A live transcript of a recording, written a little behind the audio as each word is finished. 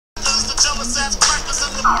I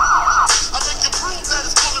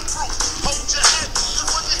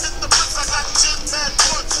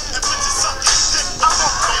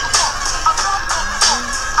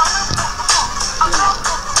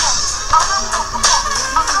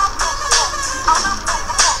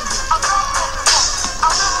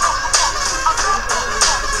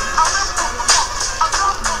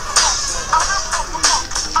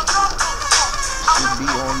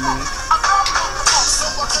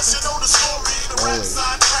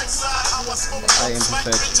am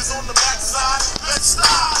perfection.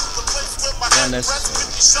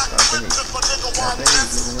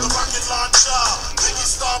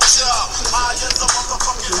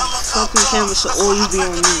 Fucking camera should always be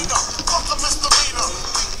on me.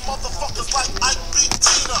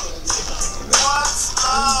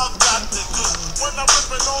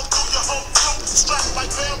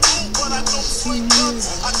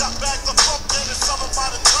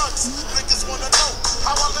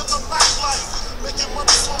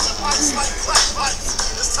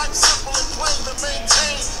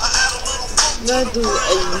 Gotta do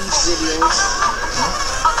a weed video.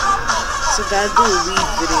 So gotta do a weed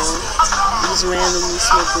video. Just randomly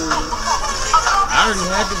smoking weed. I already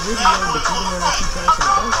had the video, but you didn't want to keep passing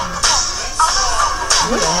the person. You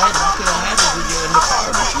could have had the video in the car,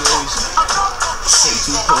 but you always take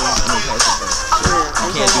 2 pills and then pass it back. Yeah,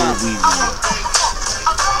 you can't do a weed video.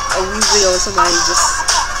 A weed video with somebody just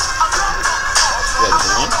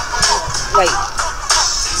like,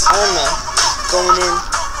 I don't know, going in,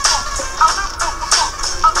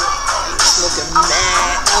 smoking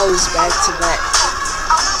mad hours back to back.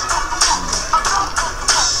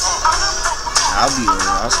 I'll be on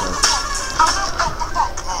it, I'll smoke it.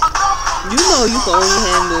 You know you can only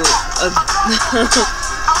handle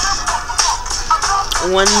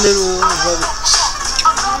one little rubbish.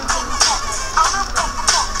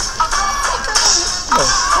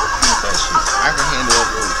 I can handle all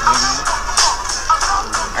those, nigga.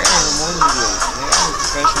 I can handle more than those. Nigga, I'm a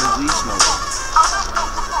professional weed smoker.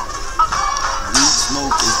 Weed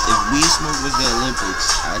smoke is, if weed smoke was the Olympics,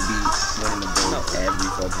 I'd be winning the gold every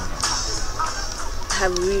fucking time.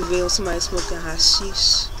 Have we revealed somebody smoking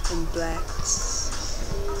hashish and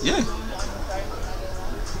blacks? Yeah.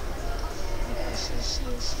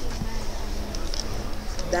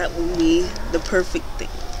 That would be the perfect thing.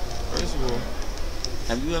 First of all,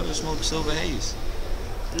 have you ever smoked silver haze?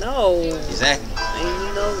 No. Exactly. And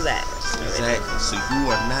you know that. Exactly. So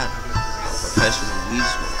you are not a professional weed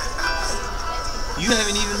smoker. You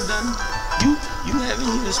haven't even done. You haven't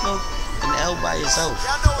even smoked an L by yourself.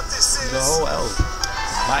 The whole L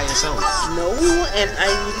by yourself. No, and I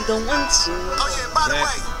really don't want to.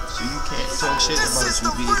 Exactly. So you can't talk shit about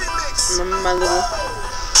you being. Remember my little.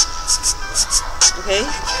 Okay?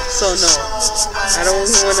 So no. I don't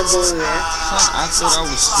even want to go there. I thought I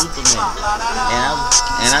was Superman.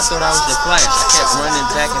 And I thought I was the Flash. I kept running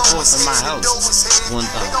back and forth in my house one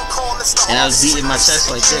time. And I was beating my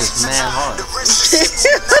chest like this, mad hard.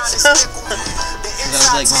 Cause I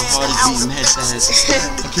was like, my heart is beating mad fast.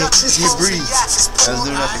 I can't breathe. I was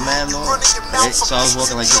doing that for mad long. Right? So I was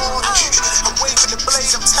walking like this.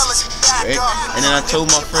 Right? And then I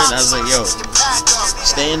told my friend, I was like, yo,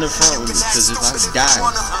 stay in the front with me, cause if I die,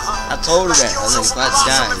 I told her that. I was like, if I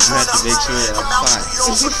die, you have to make sure that I'm fine.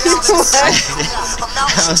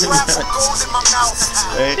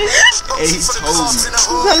 Right? And he told me.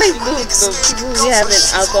 How like the people who having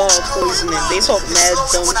alcohol poisoning, they talk mad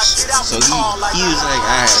dumb shit. So he was like,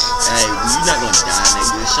 alright, hey, you're not gonna die,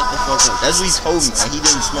 nigga. Shut the fuck up. That's what he told me. Like, he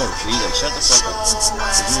didn't smoke. So he's like, shut the fuck up.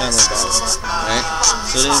 You're not gonna die. Right?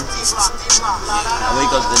 So then I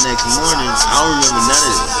wake up the next morning, I don't remember none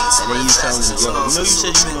of this. And then you tell me, yo, you know you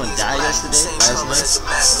said you were gonna die last night?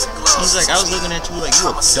 He's like, I was looking at you like you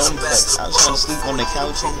a dumb fuck. I was trying to sleep on the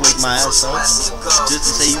couch and wake my ass up just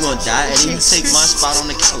to say you gonna die, and then you take my spot on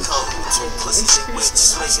the couch.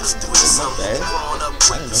 It's not bad. I don't know.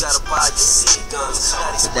 But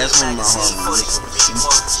that's when my heart was.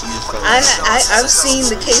 I've seen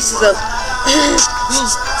the cases of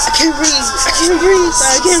I can't breathe.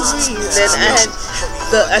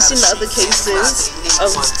 Then I seen the other cases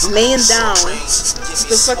of laying down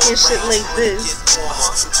the fucking shit like this,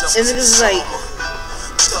 and it is like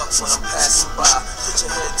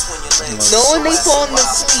Knowing they falling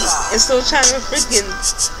asleep and still trying to freaking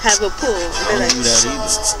have a pull. I don't do that either.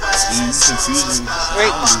 You confusing me.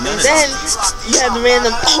 Right? And then you have the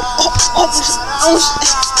random That's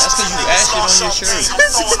because you ash it on your shirt.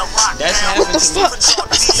 That's happened what the to me. fuck?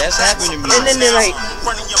 That's happened to me. And then they're like, I'm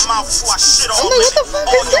like, what the fuck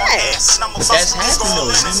is that? But that's happened though.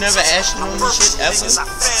 You never ashed it on your shit ever.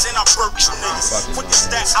 What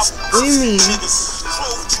do you mean?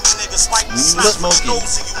 When you were smoking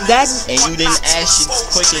That's and you didn't ash it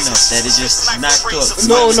quick enough that it just knocked up.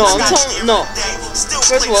 no. I'm telling no.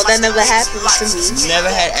 First of all, that never happened to me. You never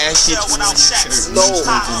had ash shit on your shirt. No. You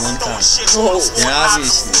smoked it one time. No. Then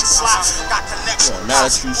obviously, you're not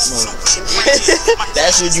a true smoker.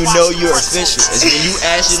 That's when you know you're official. It's when you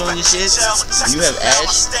ash it on your shit. When you have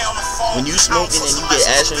ash. When you smoking and you get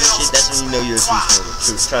ash on your shit, that's when you know you're a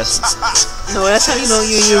true smoker. Trust me. No, that's how you know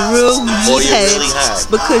you're real Or you're head really high.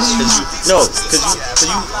 because you. Hold on,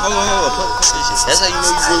 put this shit. That's how you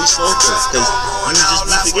know you really smoker. Because you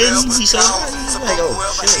just be forgetting, you be so high, you be like, oh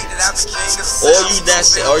shit.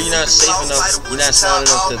 Or you're not safe enough, you're not smart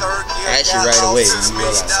enough to ash it right away, and you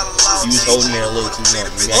realize you was holding it a little too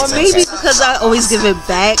long. Or maybe because I always give it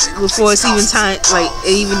back before it's even time, like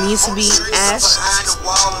it even needs to be ashed.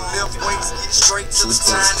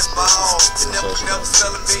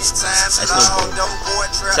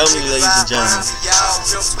 Tell me, ladies and gentlemen,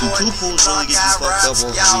 do two pools really get you fucked up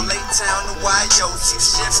over weed?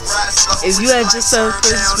 If you had just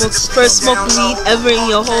first smoked weed ever in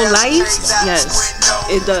your whole life, yes,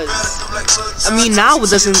 it does. I mean, now it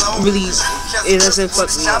doesn't fuck me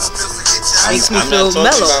up. Makes me feel mellow. I'm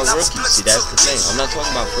not talking about rookies. See, that's the thing. I'm not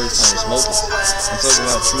talking about first time smokers. I'm talking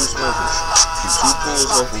about true smokers. Do two pulls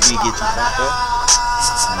off of weed get you fucked up?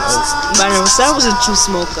 No. But I never said I was a true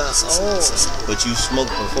smoker. Oh. But you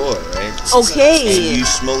smoked before, right? Okay. And you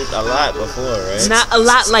smoked a lot before, right? Not a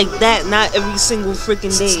lot like that. Not every single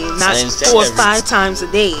freaking day. Not 4 or 5 times a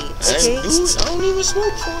day. Okay. I don't even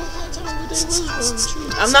smoke 4 or 5 times a day. What's wrong with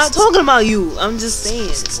you? I'm not talking about you. I'm just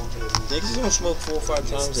saying. Niggas don't smoke 4 or 5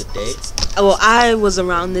 times a day. Well, I was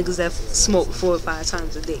around niggas that smoke 4 or 5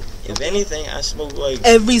 times a day. If anything, I smoke like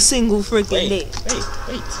every single freaking day.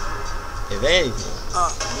 Wait. If anything,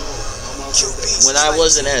 when I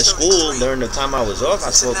wasn't at school during the time I was off,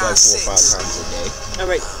 I smoked like 4 or 5 times a day. All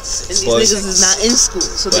right, and these niggas is not in school,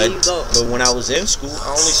 so there you go. But when I was in school,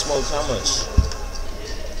 I only smoked how much?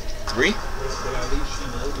 3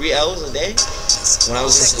 hours a day when I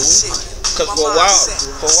was in school. Because for a while,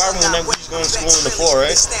 when we was going to school in the fall,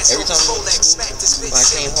 right? Every time I went to school, when I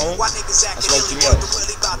came home, I smoked 3 hours.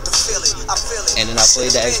 And then I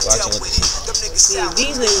played the Xbox and went to sleep. See,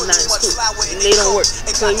 these niggas not in school. And they don't work.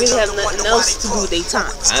 So they really have nothing else to do with their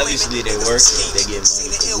time. Obviously, they work if they get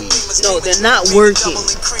money for weed. No, they're not working.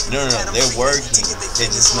 No, they're working. They're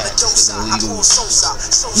just not. It's illegal.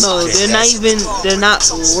 No, they're not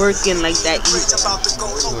working like that either.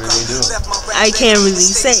 What are they doing? I can't really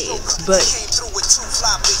say, but it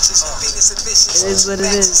is what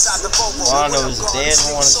it is. All I know is if they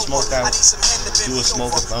don't want to smoke out, do a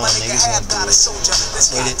smoke a niggas want to do it.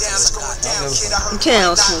 With it. You can't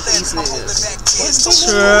outsmoke these niggas.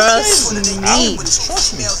 Trust me.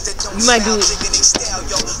 You might do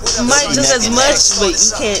just as much, but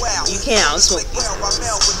you can't outsmoke these niggas.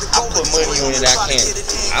 I put money on it, I can't.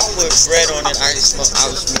 I put bread on it, I would smoke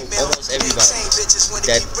almost everybody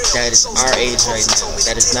that is our age right now,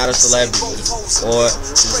 that is not a celebrity or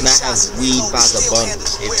does not have weed by the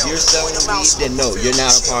bundles. If you're selling weed, then no, you're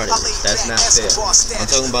not a part of this. That's not fair. I'm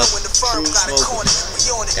talking about true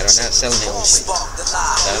smokers that are not selling their own shit.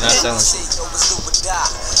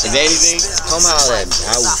 If anything, come holler at me.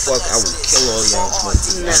 I will kill all y'all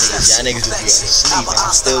smokers. Y'all niggas will be asleep and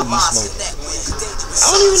I'll still be smoking. I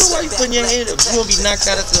don't even know why you putting your hand up. You gonna be knocked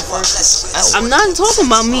out after the first hour. I'm not talking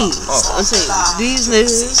about me. I'm saying these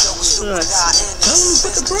niggas. Tell them to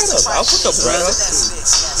put the bread up. I'll put the bread up.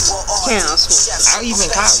 Can't outsmoke. I'll even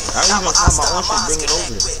cop my own shit, bring it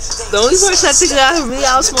over there. The only person I think I really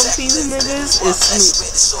outsmoke these niggas is Snoop.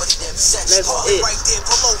 That's it. I can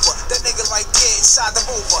outsmoke that nigga.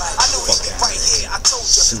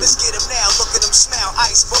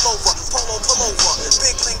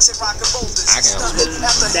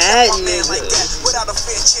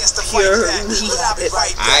 Pure weed.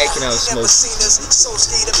 I can outsmoke.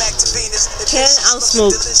 Can't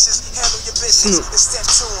outsmoke Snoop.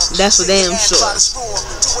 That's for damn sure.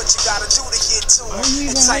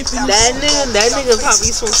 That nigga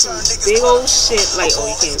probably smoked some big old shit like, oh,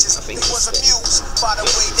 you can't stop it.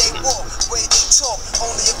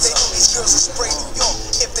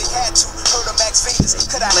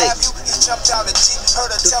 Like,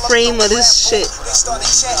 the frame of this shit. But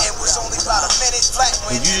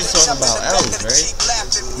you just talking about L's, right?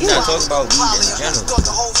 You're not talking about weed in general, right?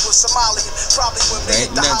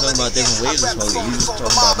 You're not talking about different ways of smoking. You just talking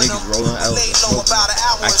about niggas rolling L's and smoking.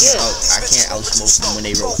 I can't outsmoke them when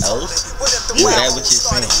they roll L's. Is that what you're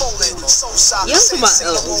saying? You're talking about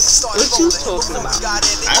L's. What you talking about?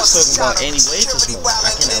 I was talking about any way to smoke.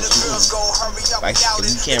 I can outsmoke them. Like, if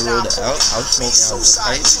you can't roll the L, I'll smoke out the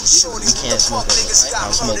pipe. If you can't smoke out the pipe,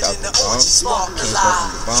 I'll smoke out the bomb. Can't smoke from the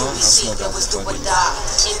bomb, I'll smoke out the fucking,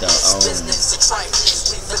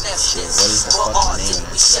 shit, what is the fucking name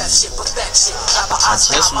of it? I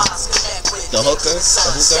just the hookah? I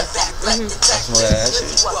smoke that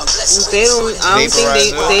shit. They don't, I don't think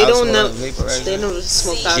they don't know, they Vaporizer. don't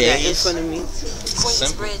smoke out that in front of me.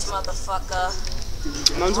 Simple.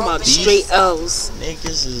 I'm talking about straight L's.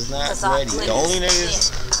 Niggas is not ready. The only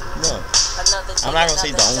niggas, no. I'm not gonna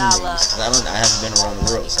say the only niggas, cause I haven't been around the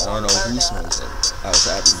world, so I don't know who smokes it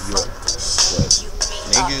outside of New York. But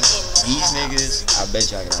niggas, these niggas, I bet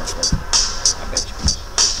you I can outsmoke them. I bet you.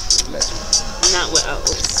 Not with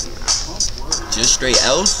L's. Just straight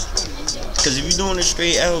L's? Cause if you're doing the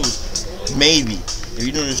straight L's, maybe. If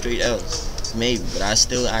you're doing the straight L's, maybe. But I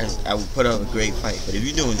would put up a great fight. But if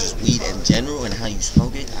you're doing just weed in general and how you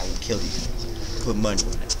smoke it, I would kill you. Put money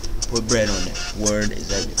on it. Put bread on it. Word is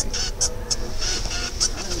everything.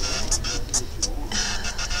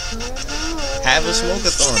 Have a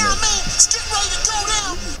smoke-a-thon then.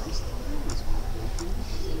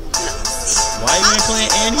 Why you ain't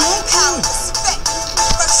playing Annie?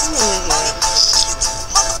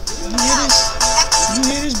 You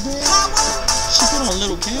hear this, bro? She put on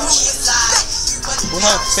Lil Kim. With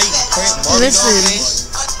her fake print Barbie Listen, doll face.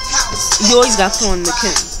 you always got thrown in the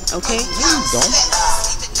Kim, okay? No, you don't.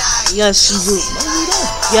 Yes, you do. No, you don't.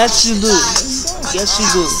 Yes, you do. Yes, you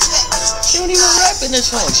do. She don't even rap in this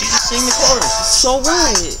song. She just sing the chorus. So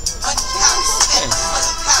what?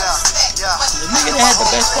 The nigga that had the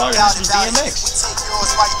best part of this was DMX.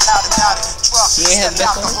 He ain't had the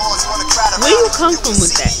best part. Where you come from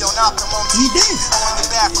with that? He did.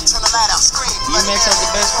 DMX had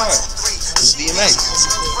the best part. It was DMX.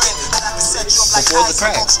 Before the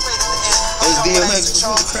crack. It was DMX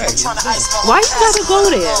before the crack. Why you gotta go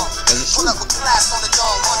there? Cause it's true. You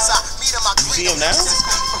see him now?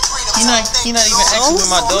 He not even actually with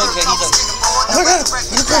my dogs. Like, he's like, oh my god,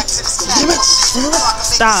 the crack. DMX.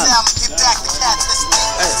 Stop.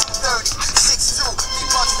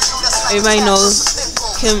 Everybody knows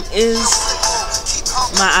Kim is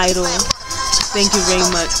my idol. Thank you very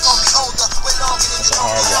much. That's a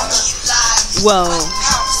hard one. Well,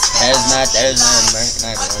 That is not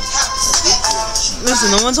American Idol.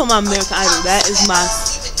 listen, no one told my American Idol. That is my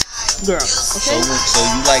girl. Okay. So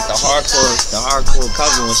you like the hardcore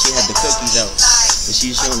cover when she had the cookies out, and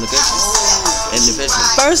she was showing the cookies in the picture.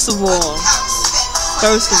 First of all,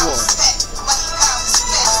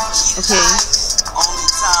 okay,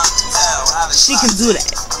 she can do that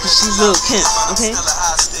because she's Lil Kim. Okay.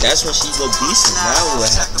 That's when she looked decent. Now what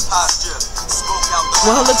happened?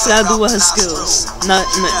 What her looks gotta do with her skills. Not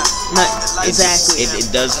exactly. It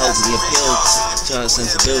does help me appeal to her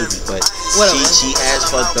sensibility, but Whatever. she has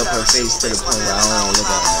fucked up her face to the point where I don't want to look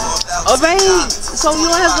at her. Alright, so you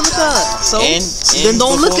don't have to look at her. So And then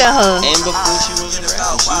don't look at her. And before she wasn't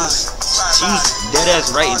rapping, she was dead ass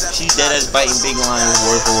writing. She's dead ass biting big lines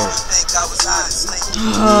word for word.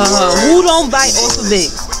 Who don't bite off of big?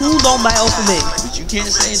 Who don't bite off of big? But you can't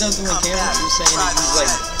say nothing when Cameron was saying that you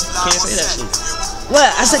like can't say that shit. What?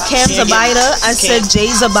 I said Cam's a biter. I said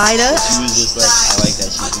Jay's a biter. She was just like, I like that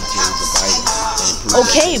she thinks Jay's a biter.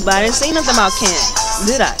 Okay, but I didn't say nothing about Cam,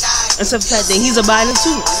 did I? Except for the fact that he's a biter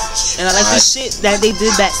too. And I like the shit that they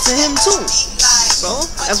did back to him too. So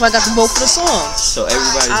that's why I got the both of the songs. So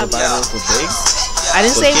everybody's a biter for big? I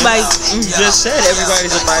didn't say everybody. You just said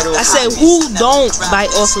everybody's a biter. I said who don't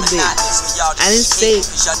bite off of big. I didn't say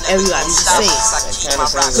everybody. Just say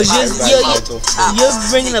because you're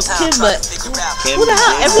bringing up Kim, but who the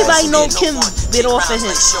hell? Everybody know Kim bit off of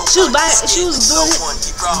him. She was doing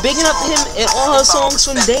it, bigging up him in all her songs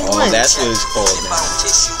from day Oh, one. that's what it's called now.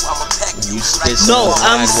 You spit No, some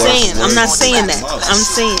I'm bad saying, words I'm not saying from that. your mouth. I'm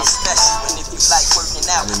saying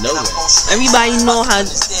I didn't know that. everybody know how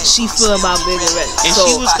she feel about Big and Red. And So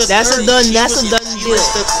she was the that's third, a done. she That's was, a done she deal. was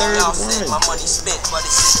the third one.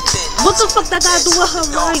 What the fuck that gotta do with her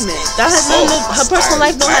rhyming? That has nothing. Her personal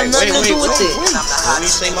life don't have nothing to do with it. Let me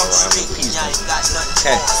say my rhyming piece.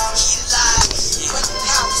 Okay.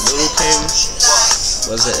 Lil Kim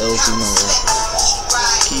was an ill female rapper.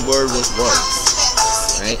 Keyword was.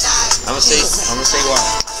 Right? I'm gonna say why.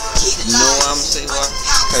 You know why I'm gonna say why?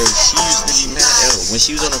 Because because she used to be mad ill. When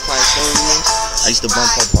she was on the Quiet Storm remix, I used to bump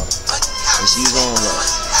her part. When she was on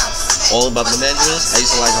All About the Benjamins, I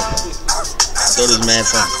used to like her part. I thought it was mad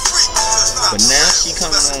fun. But now she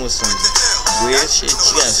coming on with some weird shit.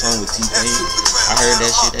 She got a song with T-Pain. I heard that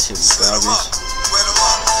shit. That shit was garbage.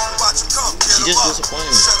 She just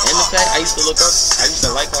disappointed me. And the fact I used to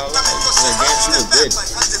like her a lot. I was like, damn, she was good.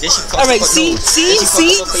 Then she fucked up. Alright, see, wait. You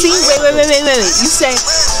say, I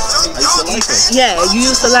used to like her. yeah, you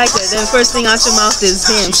used to like her. Then first thing out your mouth is,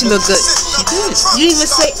 damn, she look good. She did. You didn't even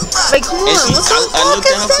say, like, come on, what the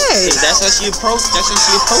fuck is that? That's how she approached it.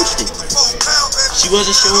 She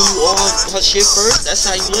wasn't showing you all her shit first. That's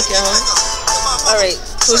how you look at her. Alright,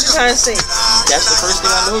 so what you trying to say? That's the first thing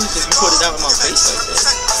I noticed if you put it out in my face like that.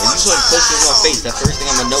 If you put pussy in my face, the first thing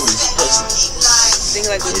I'm gonna notice is pussy. Think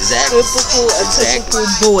like a Exactly. typical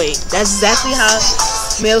boy. That's exactly how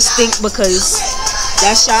males think, because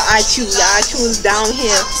that's your IQ. Your IQ is down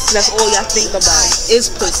here. So that's all y'all think about is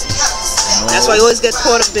pussy. That's why you always get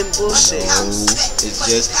caught up in bullshit. No, it's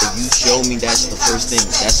just if you show me that's the first thing,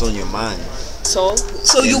 that's on your mind. So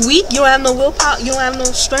you weak? You don't have no willpower? You don't have no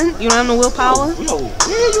strength? You don't have no willpower? No,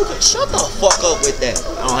 yeah, you can shut the fuck up with that.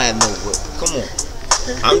 I don't have no will. Come on.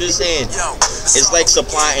 I'm just saying, it's like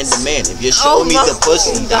supply and demand. If you show me the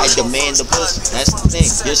pussy, I demand the pussy. That's the thing.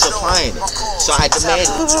 You're supplying it, so I demand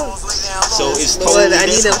it. So it's totally I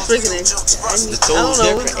need a different. freaking. It's totally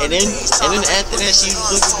different. And then after that, she was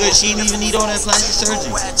looking good. She didn't even need all that plastic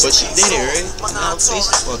surgery, but she did it, right? And now her face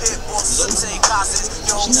is fucked up. It's over.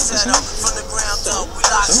 She never saw.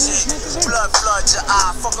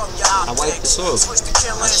 I wiped this off. I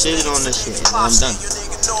shitted on this shit, and I'm done.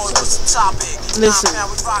 Listen,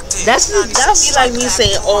 that'd be like me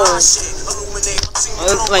saying,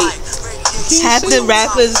 like half the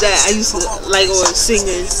rappers that I used to like, or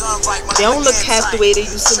singers, they don't look half the way they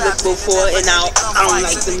used to look before, and now I don't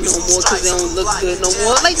like them no more because they don't look good no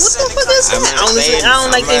more. Like, what the fuck is that? I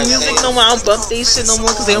don't like their music no more. I don't bump their shit no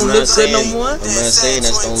more because they don't look good no more. I'm not saying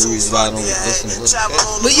that's the only reason why I don't listen to it.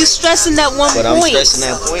 But you stressing that one But point. I'm stressing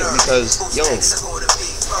that point because, yo,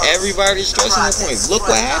 everybody's stressing that point. Look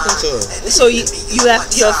what happened to her. So you're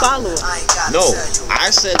a follower. No,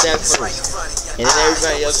 I said that first. And then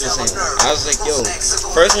everybody else was saying, I was like, yo,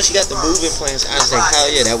 first when she got the boob implants, I was like, hell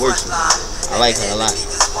yeah, that works for me. I like her a lot.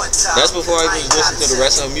 That's before I even listened to the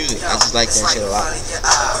rest of her music. I just like that shit a lot.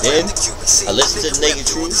 Then I listened to The Naked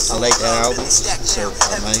Truth. I like that album. So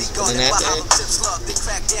nice. But then after that,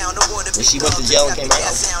 when she went to jail and came back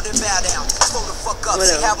out,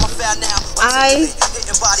 whatever. I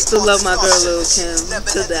still love my girl Lil Kim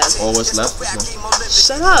to death. all what's left.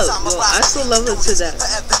 Shut up, bro. I still love her to death.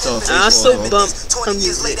 And I still bump her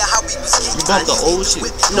music. You bump the old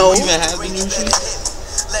shit? No. You even have the new shit?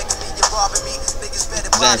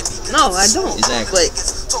 Exactly. No, I don't. Exactly. But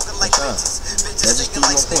That just proves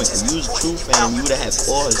my point. If you was a true fan, you would have had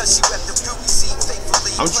pause.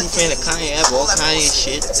 I'm a true fan of Kanye. I have all Kanye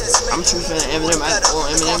shit. I'm a true fan of Eminem. I have all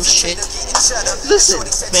Eminem shit. listen,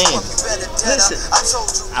 Fan. listen.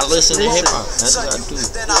 I listen to hip hop. That's what I do.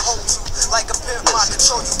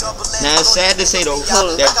 Now it's sad to say though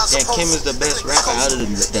that Kim is the best rapper out of the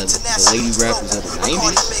lady rappers of the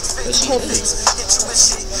 90s. But she is.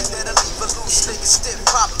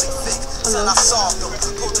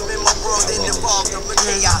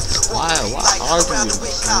 Why argue with me,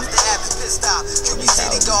 son?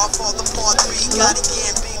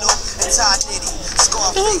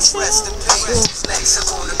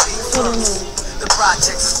 The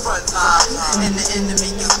projects is front line, and the enemy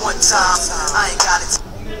is one time. I ain't got it.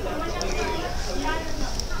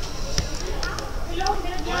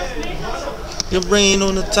 Your brain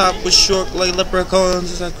on the top was short like leprechauns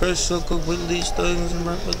as I crush sugar with these things and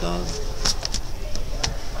rapper dogs.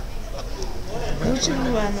 What you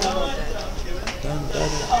mean by that?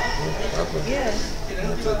 Yeah.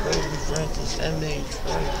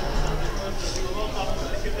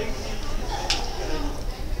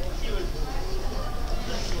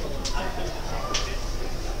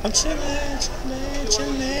 I'm chillin'.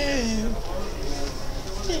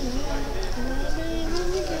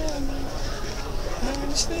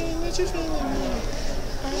 What you feeling?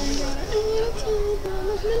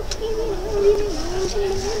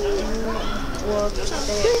 Well,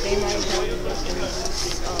 they might have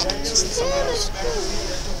listened somewhere else.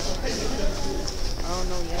 I don't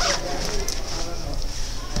know yet.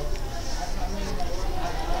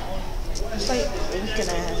 It's like a week and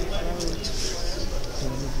a half.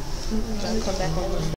 I'll come back on